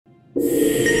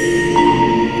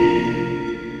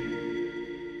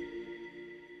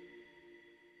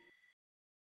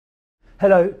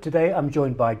Hello, today I'm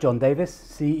joined by John Davis,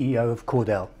 CEO of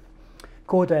Cordel.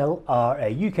 Cordel are a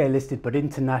UK-listed but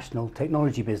international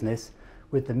technology business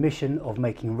with the mission of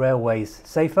making railways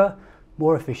safer,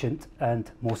 more efficient and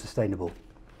more sustainable.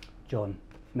 John,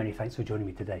 many thanks for joining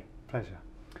me today. Pleasure.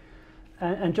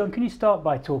 And John, can you start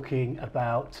by talking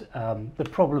about the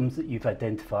problems that you've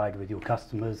identified with your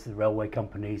customers, the railway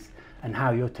companies, and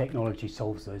how your technology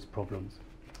solves those problems?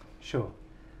 Sure.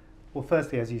 Well,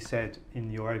 firstly, as you said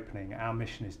in your opening, our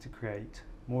mission is to create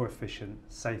more efficient,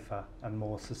 safer and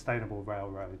more sustainable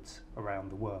railroads around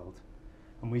the world.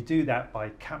 And we do that by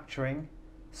capturing,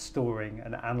 storing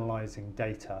and analysing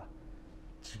data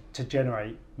to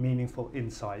generate meaningful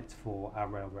insights for our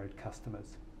railroad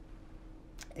customers.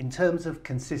 In terms of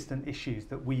consistent issues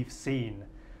that we've seen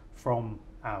from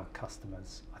our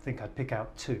customers, I think I'd pick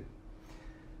out two.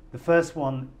 The first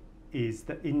one is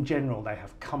that in general they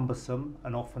have cumbersome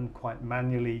and often quite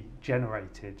manually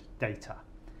generated data,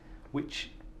 which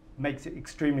makes it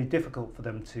extremely difficult for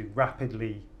them to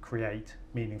rapidly create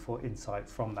meaningful insight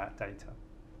from that data.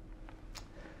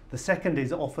 The second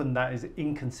is often that is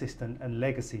inconsistent and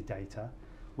legacy data,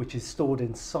 which is stored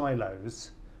in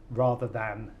silos rather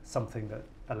than something that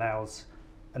allows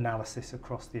analysis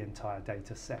across the entire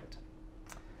data set.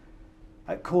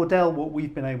 At Cordel, what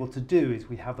we've been able to do is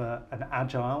we have an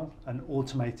agile and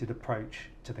automated approach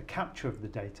to the capture of the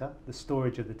data, the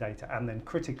storage of the data, and then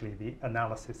critically the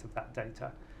analysis of that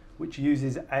data, which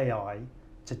uses AI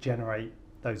to generate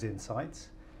those insights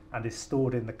and is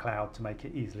stored in the cloud to make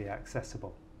it easily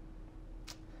accessible.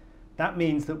 That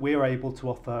means that we're able to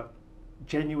offer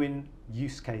genuine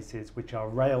use cases which are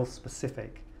rail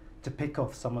specific to pick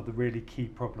off some of the really key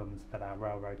problems that our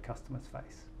railroad customers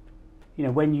face. You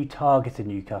know, when you target a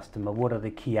new customer, what are the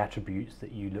key attributes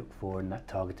that you look for in that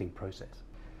targeting process?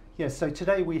 Yes, so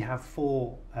today we have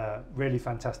four really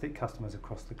fantastic customers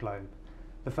across the globe.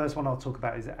 The first one I'll talk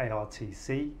about is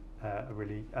ARTC,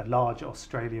 a large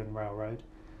Australian railroad.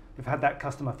 We've had that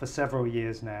customer for several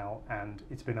years now, and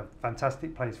it's been a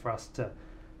fantastic place for us to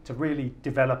really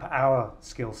develop our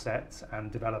skill sets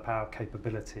and develop our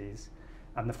capabilities.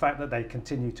 And the fact that they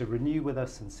continue to renew with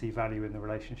us and see value in the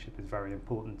relationship is very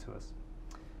important to us.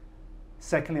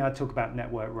 Secondly, I talk about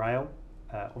Network Rail,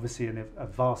 obviously a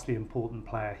vastly important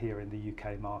player here in the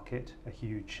UK market, a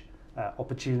huge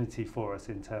opportunity for us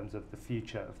in terms of the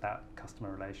future of that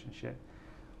customer relationship.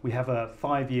 We have a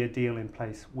 5-year deal in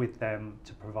place with them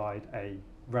to provide a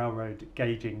railroad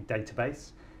gauging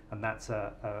database, and that's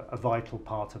a vital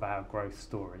part of our growth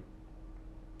story.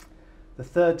 The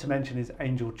third to mention is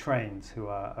Angel Trains, who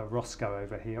are a Roscoe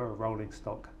over here, a rolling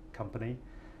stock company.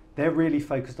 They're really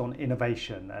focused on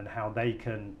innovation and how they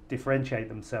can differentiate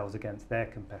themselves against their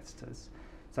competitors.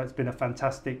 So it's been a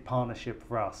fantastic partnership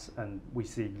for us, and we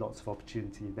see lots of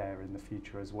opportunity there in the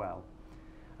future as well.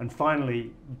 And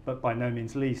finally, but by no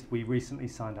means least, we recently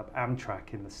signed up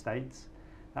Amtrak in the States.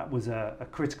 That was a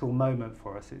critical moment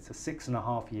for us. It's a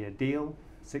 6.5-year deal,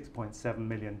 $6.7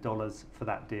 million for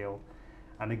that deal.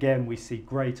 And again, we see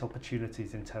great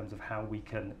opportunities in terms of how we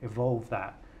can evolve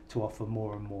that to offer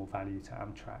more and more value to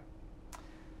Amtrak.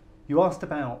 You asked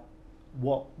about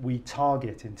what we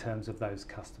target in terms of those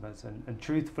customers, and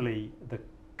truthfully, the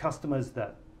customers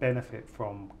that benefit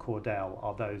from Cordel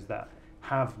are those that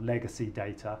have legacy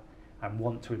data and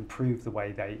want to improve the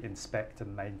way they inspect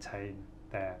and maintain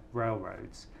their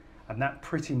railroads. And that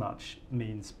pretty much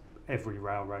means every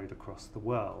railroad across the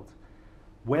world.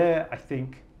 Where I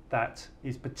think that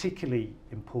is particularly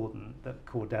important that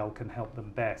Cordel can help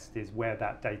them best is where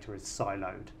that data is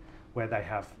siloed, where they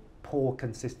have poor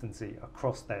consistency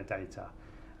across their data,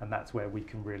 and that's where we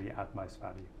can really add most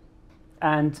value.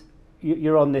 And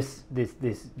you're on this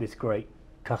great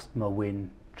customer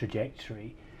win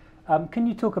trajectory. Can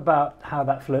you talk about how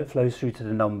that flows through to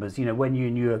the numbers? You know, when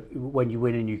you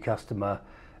win a new customer,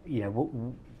 you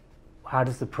know, how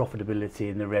does the profitability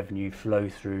and the revenue flow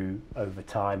through over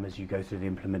time as you go through the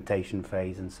implementation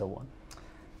phase and so on?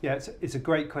 Yeah, it's a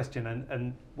great question,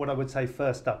 and what I would say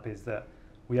first up is that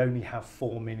we only have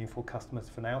 4 meaningful customers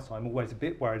for now, so I'm always a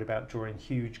bit worried about drawing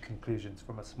huge conclusions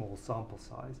from a small sample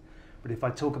size. But if I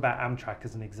talk about Amtrak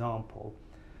as an example,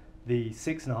 the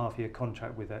 6.5-year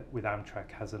contract with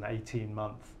Amtrak has an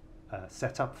 18-month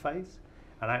setup phase,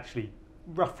 and actually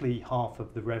roughly half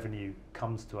of the revenue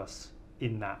comes to us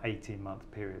in that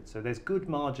 18-month period. So there's good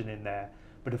margin in there,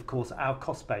 but of course our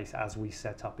cost base as we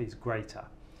set up is greater.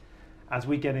 As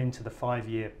we get into the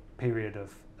 5-year period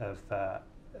of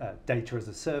data as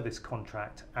a service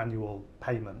contract, annual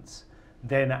payments,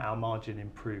 then our margin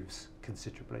improves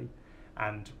considerably.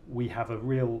 And we have a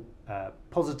real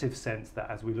positive sense that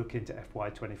as we look into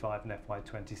FY25 and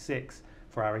FY26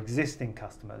 for our existing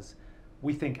customers,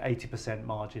 we think 80%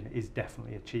 margin is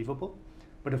definitely achievable.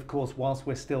 But of course, whilst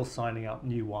we're still signing up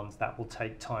new ones, that will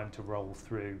take time to roll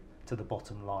through to the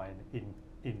bottom line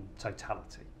in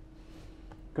totality.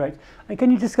 Great. And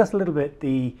can you discuss a little bit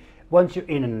once you're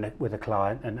in with a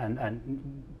client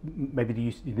and maybe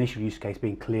the initial use case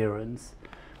being clearance,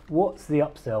 what's the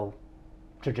upsell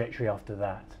trajectory after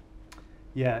that?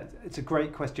 Yeah, it's a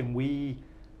great question. We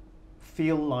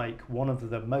feel like one of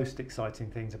the most exciting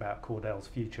things about Cordel's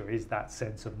future is that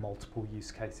sense of multiple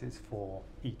use cases for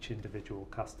each individual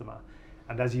customer.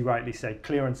 And as you rightly say,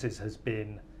 clearances has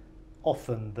been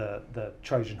often the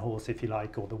Trojan horse, if you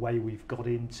like, or the way we've got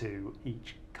into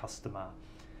each customer.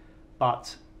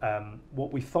 But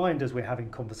what we find as we're having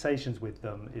conversations with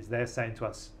them is they're saying to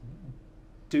us,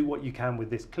 do what you can with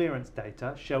this clearance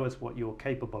data, show us what you're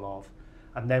capable of,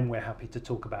 and then we're happy to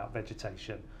talk about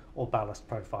vegetation or ballast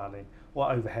profiling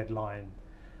or overhead line.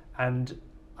 And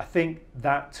I think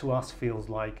that to us feels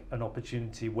like an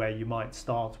opportunity where you might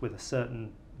start with a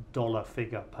certain dollar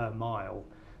figure per mile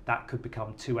that could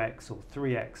become 2x or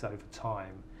 3x over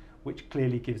time, which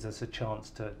clearly gives us a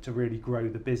chance to really grow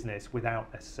the business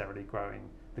without necessarily growing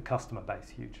the customer base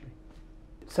hugely.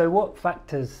 So what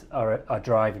factors are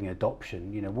driving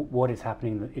adoption? You know, what is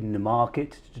happening in the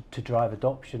market to drive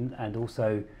adoption, and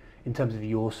also in terms of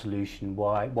your solution,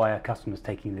 why are customers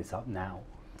taking this up now?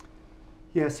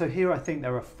 Yeah, so here I think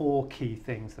there are 4 key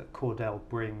things that Cordel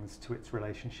brings to its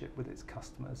relationship with its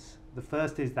customers. The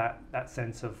first is that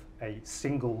sense of a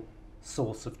single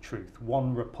source of truth,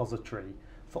 one repository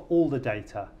for all the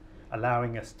data,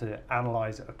 allowing us to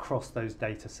analyze across those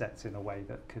data sets in a way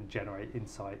that can generate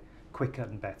insight quicker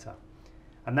and better.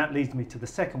 And that leads me to the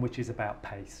second, which is about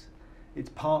pace. It's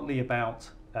partly about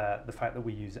the fact that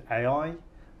we use AI,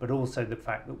 but also the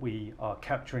fact that we are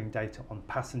capturing data on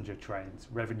passenger trains,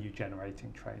 revenue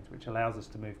generating trains, which allows us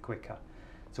to move quicker.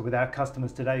 So with our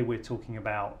customers today, we're talking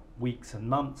about weeks and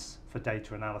months for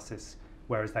data analysis,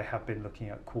 whereas they have been looking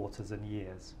at quarters and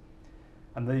years.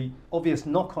 And the obvious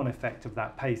knock-on effect of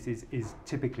that pace is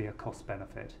typically a cost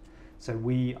benefit. So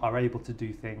we are able to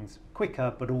do things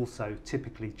quicker, but also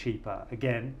typically cheaper.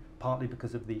 Again, partly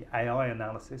because of the AI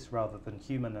analysis rather than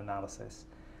human analysis,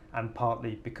 and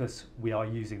partly because we are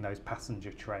using those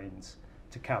passenger trains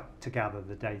to gather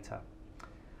the data.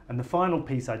 And the final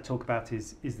piece I'd talk about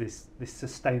is this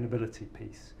sustainability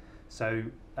piece. So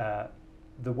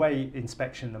the way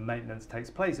inspection and maintenance takes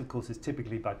place, of course, is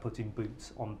typically by putting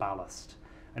boots on ballast.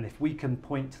 And if we can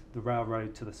point the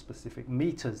railroad to the specific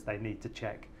meters they need to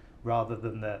check rather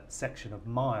than the section of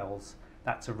miles,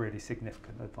 that's a really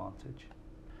significant advantage.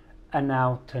 And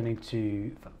now turning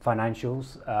to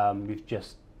financials, we've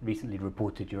just recently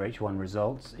reported your H1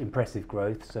 results, impressive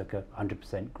growth, circa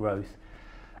 100% growth.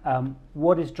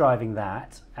 What is driving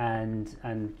that? And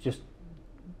just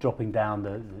dropping down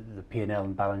the P&L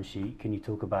and balance sheet, can you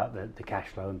talk about the cash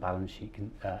flow and balance sheet?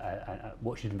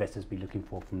 What should investors be looking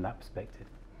for from that perspective?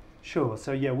 Sure.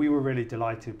 So yeah, we were really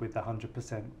delighted with the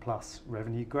 100% plus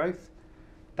revenue growth.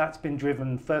 That's been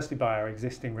driven firstly by our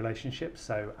existing relationships.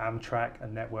 So Amtrak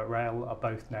and Network Rail are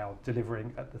both now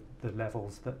delivering at the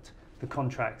levels that the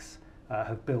contracts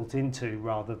have built into,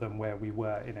 rather than where we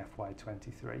were in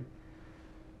FY23.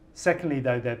 Secondly,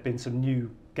 though, there have been some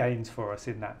new gains for us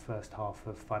in that first half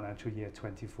of financial year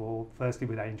 24. Firstly,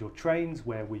 with Angel Trains,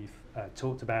 where we've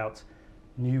talked about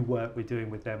new work we're doing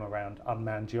with them around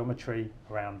unmanned geometry,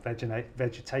 around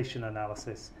vegetation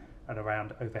analysis, and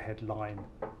around overhead line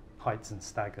heights and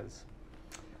staggers.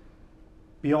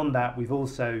 Beyond that, we've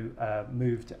also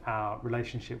moved our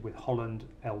relationship with Holland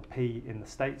LP in the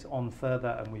States on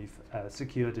further, and we've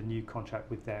secured a new contract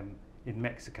with them in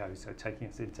Mexico, so taking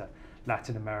us into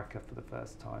Latin America for the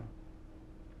first time.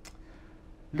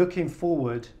 Looking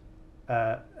forward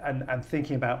and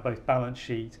thinking about both balance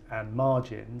sheet and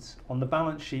margins, on the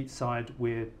balance sheet side,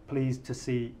 we're pleased to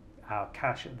see our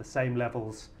cash at the same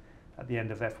levels at the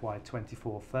end of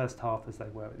FY24 first half as they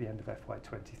were at the end of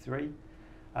FY23.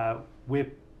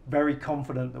 We're very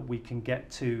confident that we can get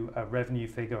to a revenue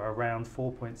figure around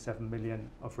 4.7 million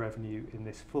of revenue in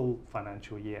this full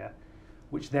financial year,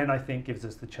 which then I think gives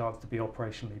us the chance to be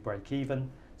operationally break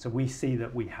even. So we see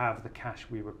that we have the cash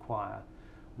we require.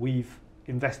 We've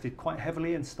invested quite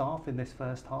heavily in staff in this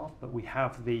first half, but we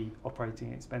have the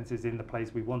operating expenses in the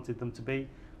place we wanted them to be.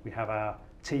 We have our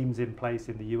teams in place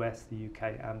in the US, the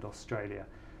UK and Australia.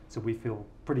 So we feel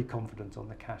pretty confident on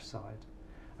the cash side.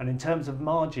 And in terms of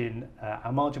margin,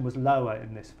 our margin was lower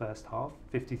in this first half,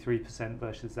 53%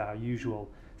 versus our usual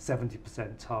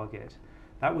 70% target.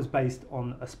 That was based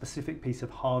on a specific piece of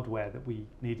hardware that we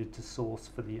needed to source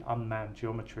for the unmanned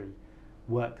geometry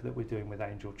work that we're doing with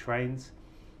Angel trains.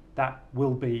 That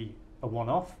will be a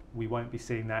one-off. We won't be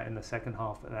seeing that in the second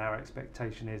half, and our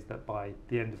expectation is that by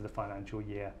the end of the financial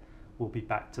year, we'll be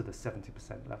back to the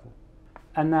 70% level.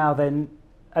 And now then,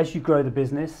 as you grow the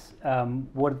business,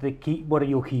 what are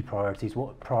your key priorities?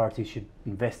 What priorities should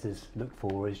investors look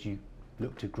for as you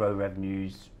look to grow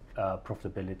revenues,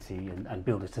 profitability, and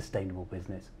build a sustainable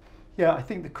business? Yeah, I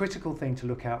think the critical thing to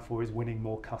look out for is winning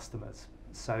more customers.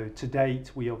 So to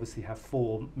date, we obviously have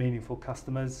 4 meaningful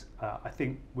customers. I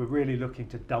think we're really looking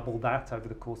to double that over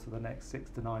the course of the next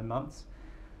 6 to 9 months.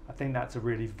 I think that's a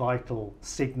really vital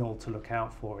signal to look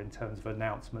out for in terms of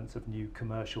announcements of new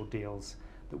commercial deals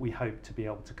that we hope to be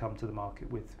able to come to the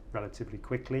market with relatively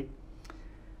quickly.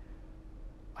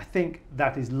 I think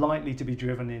that is likely to be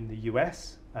driven in the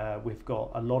US. We've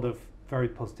got a lot of very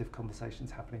positive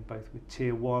conversations happening both with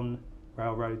Tier 1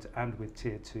 railroads and with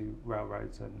Tier 2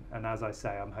 railroads. And as I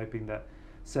say, I'm hoping that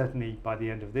certainly by the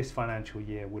end of this financial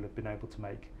year, we'll have been able to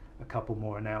make a couple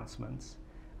more announcements.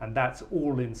 And that's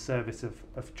all in service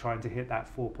of trying to hit that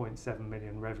 4.7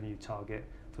 million revenue target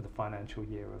for the financial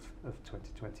year of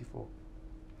 2024.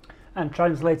 And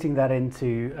translating that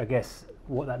into, I guess,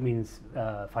 what that means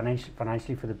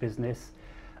financially for the business,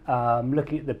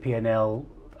 looking at the P&L,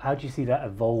 how do you see that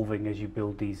evolving as you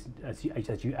build these, as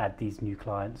you add these new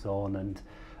clients on,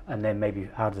 and then maybe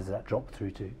how does that drop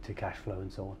through to cash flow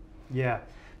and so on? Yeah,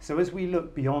 so as we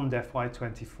look beyond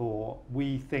FY24,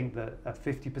 we think that a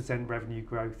 50% revenue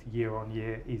growth year on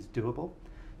year is doable.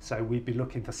 So we'd be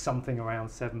looking for something around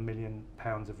 £7 million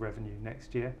of revenue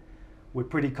next year. We're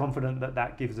pretty confident that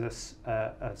that gives us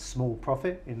a small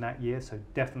profit in that year, so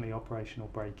definitely operational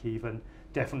break even,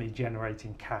 definitely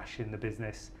generating cash in the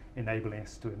business, enabling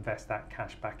us to invest that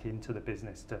cash back into the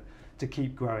business to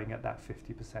keep growing at that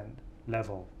 50%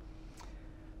 level.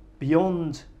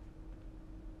 Beyond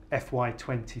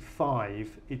FY25,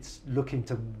 it's looking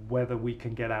to whether we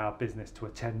can get our business to a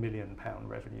 £10 million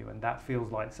revenue, and that feels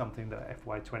like something that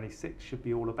FY26 should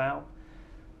be all about.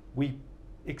 We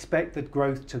expect that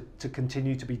growth to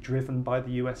continue to be driven by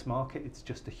the US market. It's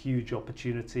just a huge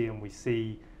opportunity, and we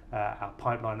see our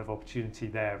pipeline of opportunity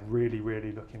there really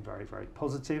looking very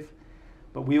positive.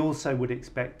 But we also would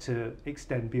expect to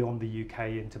extend beyond the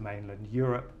UK into mainland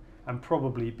Europe, and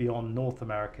probably beyond North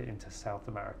America into South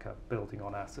America, building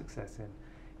on our success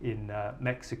in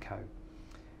Mexico.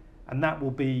 And that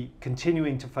will be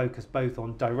continuing to focus both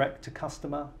on direct to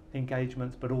customer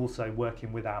engagements, but also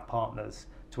working with our partners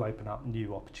to open up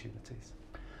new opportunities.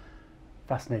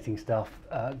 Fascinating stuff.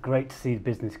 Great to see the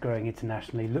business growing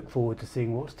internationally. Look forward to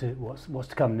seeing what's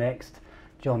to come next.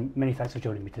 John, many thanks for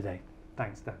joining me today.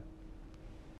 Thanks, Dan.